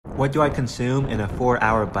What do I consume in a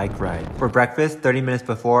 4-hour bike ride? For breakfast, 30 minutes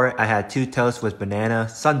before, I had 2 toasts with banana,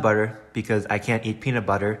 sun butter, because I can't eat peanut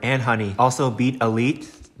butter, and honey. Also Beat Elite,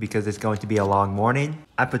 because it's going to be a long morning.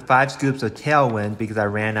 I put 5 scoops of Tailwind because I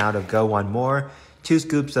ran out of Go One More, 2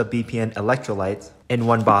 scoops of BPN electrolytes, in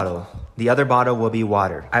 1 bottle. The other bottle will be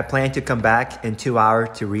water. I plan to come back in 2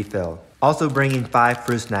 hours to refill. Also bringing 5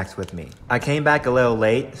 fruit snacks with me. I came back a little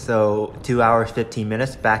late, so 2 hours, 15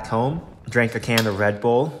 minutes back home. Drank a can of Red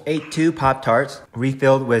Bull. Ate 2 Pop-Tarts,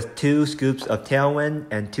 refilled with 2 scoops of Tailwind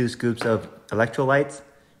and 2 scoops of electrolytes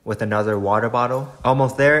with another water bottle.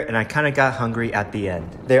 Almost there, and I kind of got hungry at the end.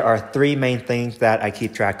 There are 3 main things that I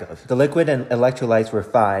keep track of. The liquid and electrolytes were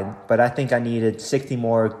fine, but I think I needed 60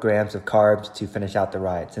 more grams of carbs to finish out the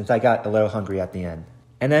ride, since I got a little hungry at the end.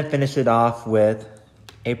 And then finish it off with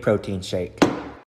a protein shake.